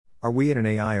Are We at an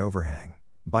AI Overhang?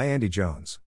 By Andy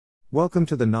Jones. Welcome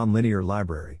to the Nonlinear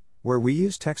Library, where we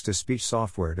use text-to-speech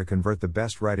software to convert the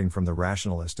best writing from the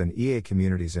rationalist and EA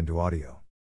communities into audio.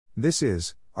 This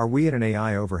is, Are We at an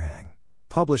AI Overhang?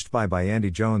 Published by Andy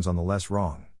Jones on the Less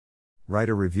Wrong.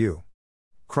 Writer review.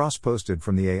 Cross-posted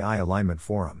from the AI Alignment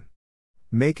Forum.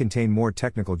 May contain more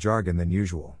technical jargon than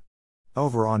usual.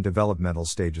 Over on developmental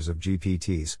stages of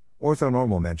GPTs,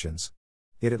 orthonormal mentions.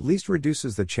 It at least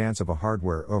reduces the chance of a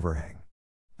hardware overhang.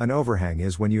 An overhang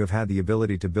is when you have had the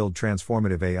ability to build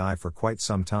transformative AI for quite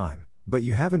some time, but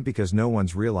you haven't because no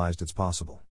one's realized it's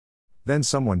possible. Then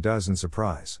someone does and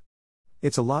surprise.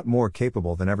 It's a lot more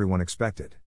capable than everyone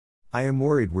expected. I am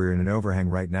worried we're in an overhang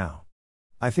right now.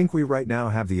 I think we right now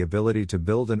have the ability to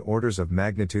build an orders of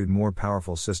magnitude more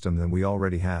powerful system than we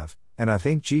already have, and I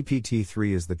think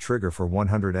GPT-3 is the trigger for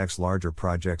 100x larger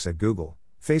projects at Google,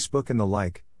 Facebook and the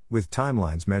like, with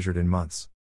timelines measured in months.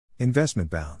 Investment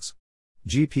bounds.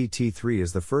 GPT-3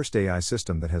 is the first AI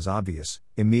system that has obvious,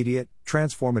 immediate,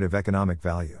 transformative economic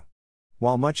value.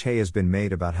 While much hay has been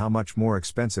made about how much more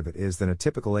expensive it is than a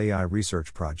typical AI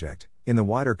research project, in the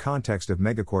wider context of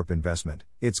megacorp investment,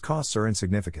 its costs are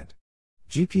insignificant.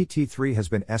 GPT-3 has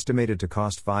been estimated to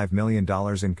cost $5 million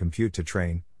in compute to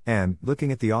train, and,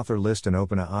 looking at the author list and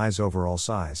OpenAI's overall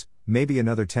size, maybe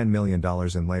another $10 million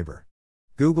in labor.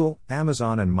 Google,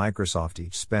 Amazon and Microsoft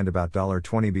each spend about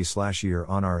 $20 billion/year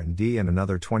on R&D and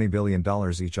another $20 billion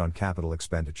each on capital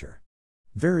expenditure.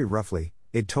 Very roughly,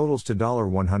 it totals to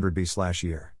 $100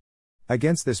 billion/year.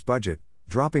 Against this budget,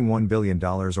 dropping $1 billion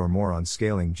or more on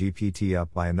scaling GPT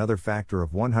up by another factor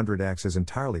of 100x is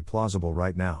entirely plausible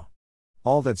right now.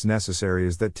 All that's necessary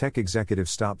is that tech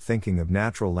executives stop thinking of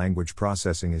natural language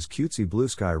processing as cutesy blue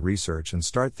sky research and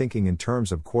start thinking in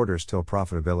terms of quarters till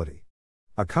profitability.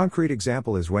 A concrete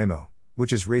example is Waymo,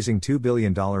 which is raising $2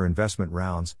 billion investment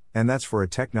rounds, and that's for a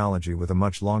technology with a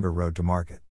much longer road to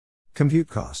market. Compute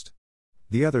cost.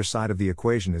 The other side of the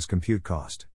equation is compute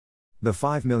cost. The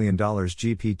 $5 million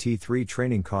GPT-3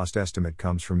 training cost estimate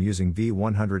comes from using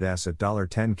V100S at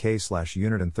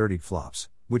 $10K/unit and 30 flops,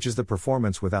 which is the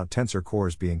performance without tensor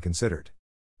cores being considered.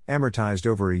 Amortized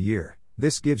over a year,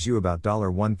 this gives you about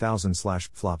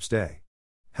 $1,000/flops day.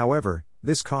 However,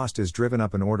 this cost is driven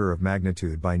up an order of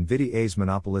magnitude by NVIDIA's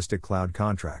monopolistic cloud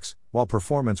contracts, while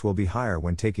performance will be higher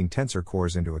when taking tensor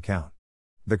cores into account.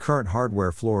 The current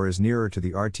hardware floor is nearer to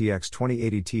the RTX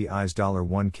 2080 Ti's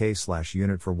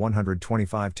 $1K/unit for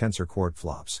 125 tensor core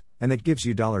flops, and it gives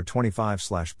you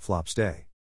 $25/flops day.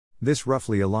 This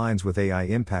roughly aligns with AI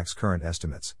Impact's current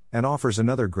estimates, and offers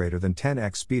another greater than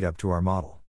 10x speedup to our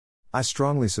model. I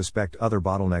strongly suspect other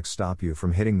bottlenecks stop you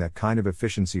from hitting that kind of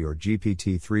efficiency, or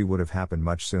GPT-3 would have happened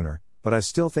much sooner, but I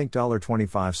still think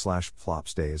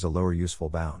 $25/flops day is a lower useful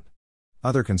bound.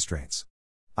 Other constraints.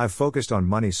 I've focused on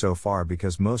money so far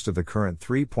because most of the current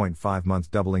 3.5-month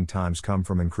doubling times come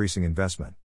from increasing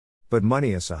investment. But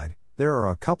money aside, there are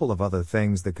a couple of other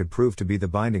things that could prove to be the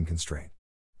binding constraint.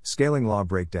 Scaling law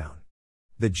breakdown.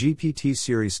 The GPT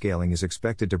series scaling is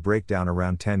expected to break down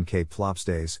around 10K flops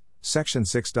days, Section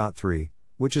 6.3,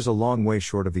 which is a long way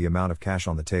short of the amount of cash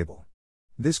on the table.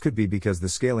 This could be because the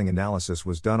scaling analysis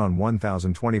was done on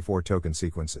 1024 token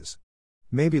sequences.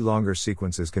 Maybe longer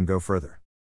sequences can go further.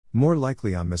 More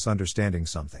likely I'm misunderstanding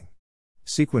something.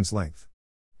 Sequence length.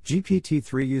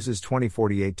 GPT-3 uses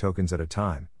 2048 tokens at a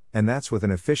time, and that's with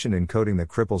an efficient encoding that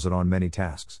cripples it on many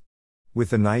tasks. With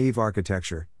the naive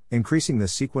architecture, increasing the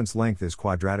sequence length is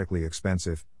quadratically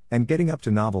expensive, and getting up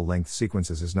to novel length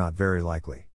sequences is not very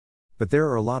likely. But there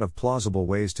are a lot of plausible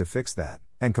ways to fix that,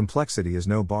 and complexity is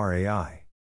no bar AI.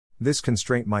 This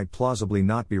constraint might plausibly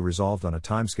not be resolved on a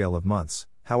timescale of months,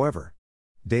 however.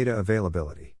 Data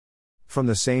availability. From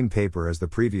the same paper as the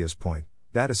previous point,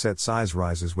 dataset size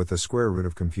rises with the square root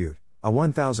of compute. A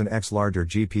 1000x larger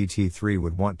GPT-3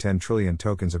 would want 10 trillion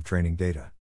tokens of training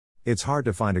data. It's hard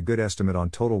to find a good estimate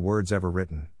on total words ever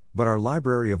written, but our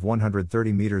library of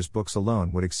 130 meters books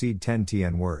alone would exceed 10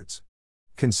 TN words.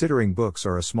 Considering books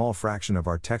are a small fraction of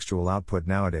our textual output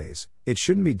nowadays, it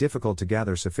shouldn't be difficult to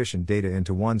gather sufficient data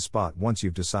into one spot once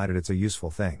you've decided it's a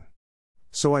useful thing.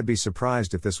 So I'd be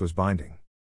surprised if this was binding.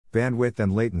 Bandwidth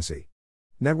and latency.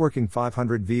 Networking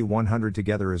 500 v100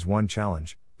 together is one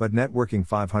challenge, but networking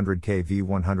 500k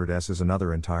v100s is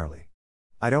another entirely.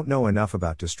 I don't know enough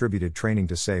about distributed training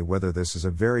to say whether this is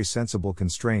a very sensible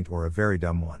constraint or a very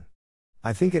dumb one.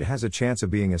 I think it has a chance of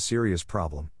being a serious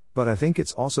problem, but I think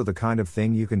it's also the kind of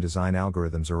thing you can design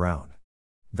algorithms around.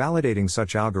 Validating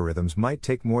such algorithms might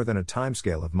take more than a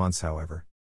timescale of months, however.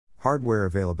 Hardware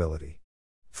availability.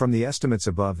 From the estimates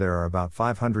above, there are about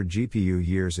 500 GPU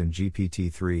years in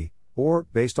GPT-3, or,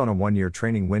 based on a 1-year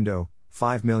training window,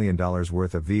 $5 million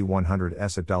worth of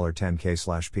V100s at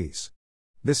 $10K/piece.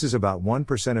 This is about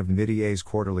 1% of NVIDIA's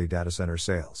quarterly data center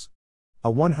sales.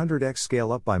 A 100x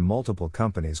scale up by multiple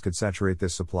companies could saturate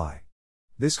this supply.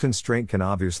 This constraint can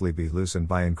obviously be loosened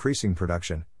by increasing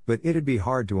production, but it'd be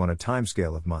hard to on a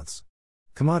timescale of months.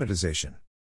 Commoditization.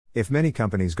 If many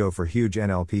companies go for huge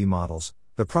NLP models,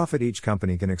 the profit each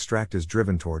company can extract is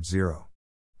driven towards zero.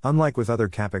 Unlike with other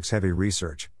capex-heavy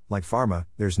research, like pharma,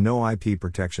 there's no IP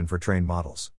protection for trained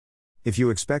models. If you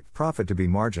expect profit to be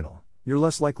marginal, you're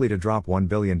less likely to drop $1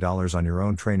 billion on your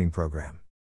own training program.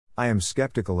 I am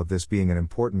skeptical of this being an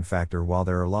important factor while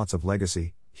there are lots of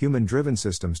legacy, human-driven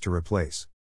systems to replace.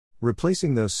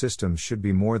 Replacing those systems should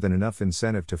be more than enough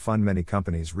incentive to fund many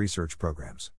companies' research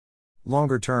programs.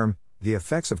 Longer term, the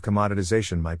effects of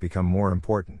commoditization might become more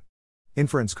important.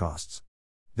 Inference costs.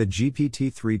 The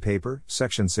GPT-3 paper,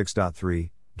 section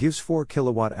 6.3, gives 4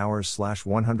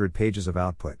 kWh/100 pages of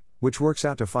output, which works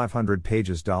out to 500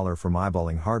 pages from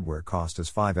eyeballing hardware cost as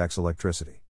 5x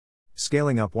electricity.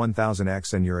 Scaling up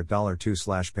 1000x and you're at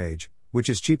 $2/page, which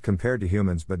is cheap compared to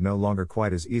humans but no longer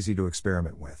quite as easy to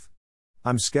experiment with.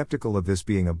 I'm skeptical of this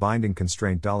being a binding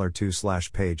constraint.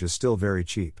 $2/page is still very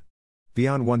cheap.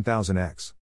 Beyond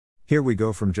 1000x. Here we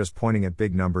go from just pointing at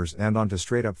big numbers and onto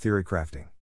straight up theory crafting.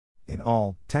 In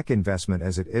all, tech investment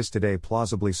as it is today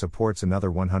plausibly supports another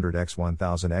 100x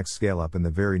 1000x scale up in the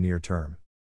very near term.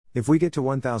 If we get to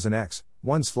 1000x,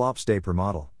 one's flops day per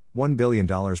model, $1 billion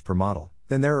per model,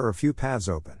 then there are a few paths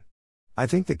open. I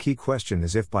think the key question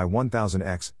is if by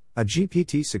 1000x, a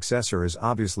GPT successor is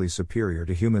obviously superior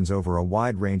to humans over a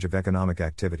wide range of economic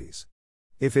activities.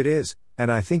 If it is,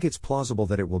 and I think it's plausible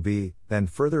that it will be, then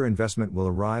further investment will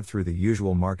arrive through the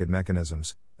usual market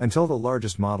mechanisms, until the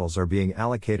largest models are being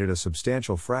allocated a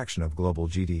substantial fraction of global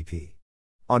GDP.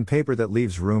 On paper that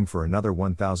leaves room for another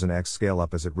 1000x scale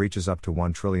up as it reaches up to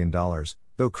 $1 trillion,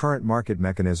 though current market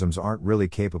mechanisms aren't really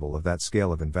capable of that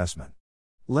scale of investment.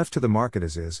 Left to the market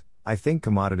as is, I think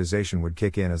commoditization would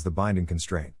kick in as the binding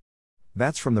constraint.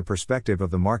 That's from the perspective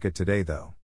of the market today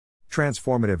though.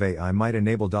 Transformative AI might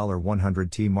enable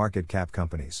 $100t market cap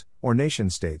companies, or nation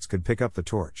states could pick up the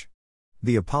torch.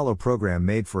 The Apollo program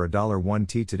made for a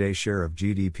 $1t today share of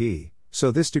GDP,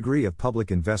 so this degree of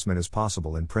public investment is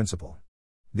possible in principle.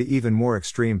 The even more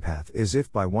extreme path is if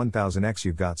by 1000x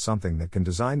you've got something that can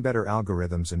design better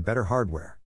algorithms and better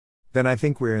hardware. Then I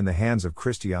think we're in the hands of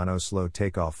Cristiano's slow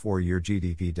takeoff 4-year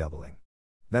GDP doubling.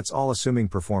 That's all assuming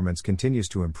performance continues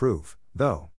to improve,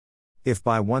 though. If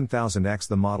by 1000x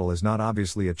the model is not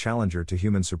obviously a challenger to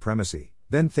human supremacy,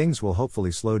 then things will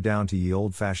hopefully slow down to ye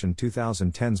old-fashioned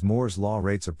 2010s Moore's law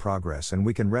rates of progress and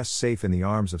we can rest safe in the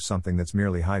arms of something that's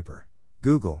merely hyper.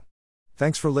 Google.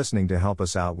 Thanks for listening. To help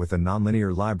us out with the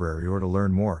nonlinear library or to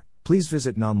learn more, please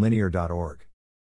visit nonlinear.org.